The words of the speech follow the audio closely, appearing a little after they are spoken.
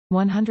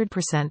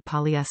100%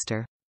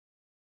 polyester.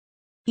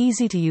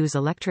 Easy-to-use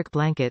electric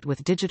blanket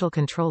with digital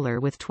controller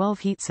with 12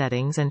 heat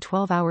settings and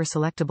 12-hour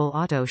selectable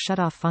auto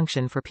shut-off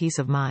function for peace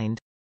of mind.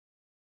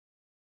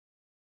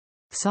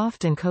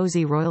 Soft and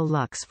cozy royal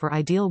luxe for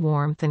ideal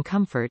warmth and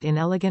comfort in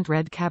elegant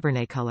red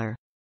Cabernet color.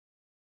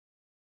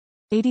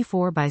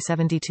 84 by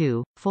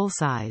 72, full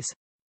size.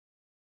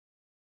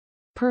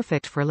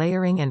 Perfect for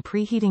layering and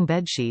preheating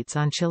bed sheets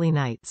on chilly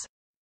nights.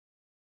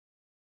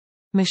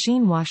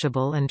 Machine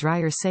washable and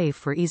dryer safe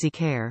for easy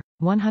care,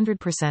 100%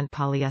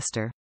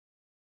 polyester.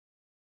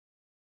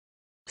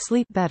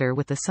 Sleep better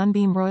with the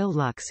Sunbeam Royal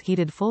Luxe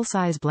heated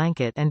full-size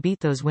blanket and beat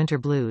those winter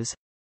blues.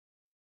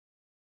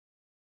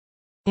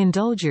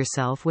 Indulge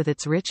yourself with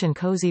its rich and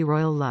cozy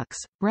Royal Luxe,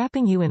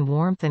 wrapping you in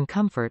warmth and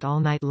comfort all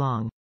night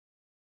long.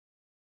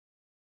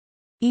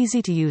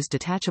 Easy-to-use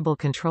detachable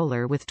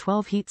controller with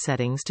 12 heat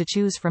settings to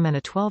choose from and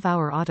a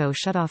 12-hour auto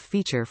shut-off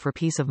feature for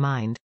peace of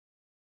mind.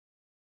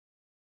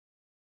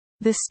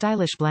 This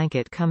stylish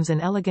blanket comes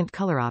in elegant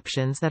color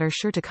options that are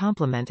sure to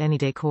complement any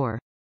decor.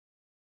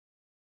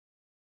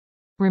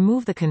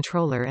 Remove the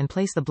controller and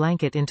place the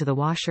blanket into the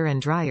washer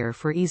and dryer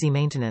for easy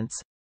maintenance.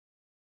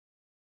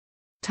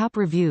 Top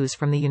reviews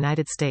from the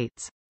United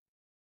States.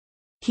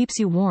 Keeps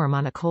you warm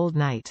on a cold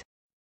night.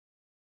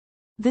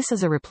 This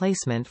is a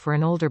replacement for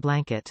an older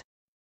blanket.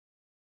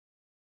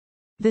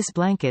 This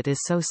blanket is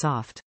so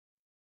soft.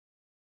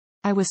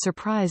 I was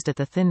surprised at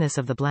the thinness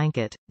of the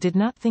blanket, did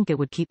not think it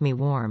would keep me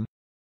warm.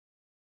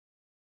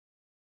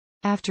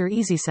 After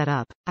easy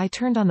setup, I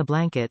turned on the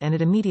blanket and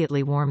it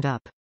immediately warmed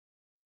up.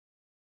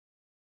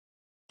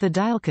 The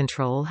dial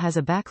control has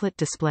a backlit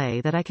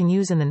display that I can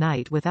use in the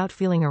night without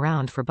feeling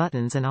around for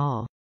buttons and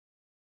all.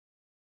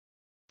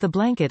 The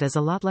blanket is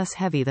a lot less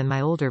heavy than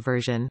my older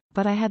version,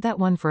 but I had that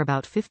one for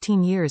about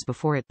 15 years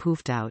before it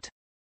poofed out.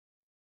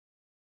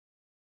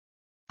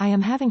 I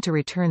am having to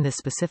return this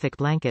specific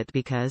blanket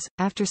because,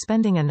 after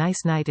spending a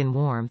nice night in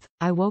warmth,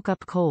 I woke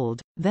up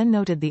cold, then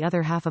noted the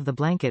other half of the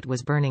blanket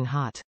was burning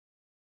hot.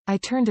 I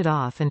turned it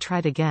off and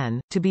tried again,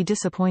 to be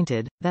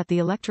disappointed, that the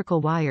electrical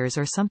wires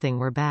or something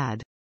were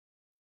bad.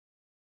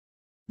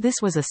 This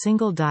was a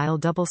single-dial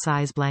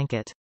double-size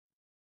blanket.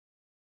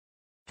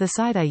 The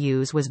side I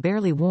use was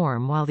barely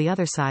warm while the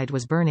other side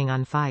was burning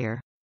on fire.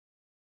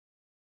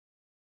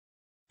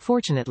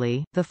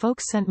 Fortunately, the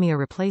folks sent me a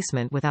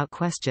replacement without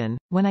question.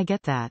 When I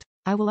get that,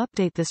 I will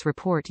update this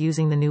report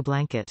using the new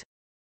blanket.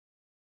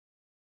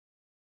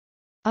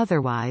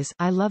 Otherwise,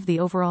 I love the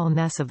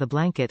overall-ness of the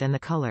blanket and the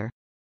color.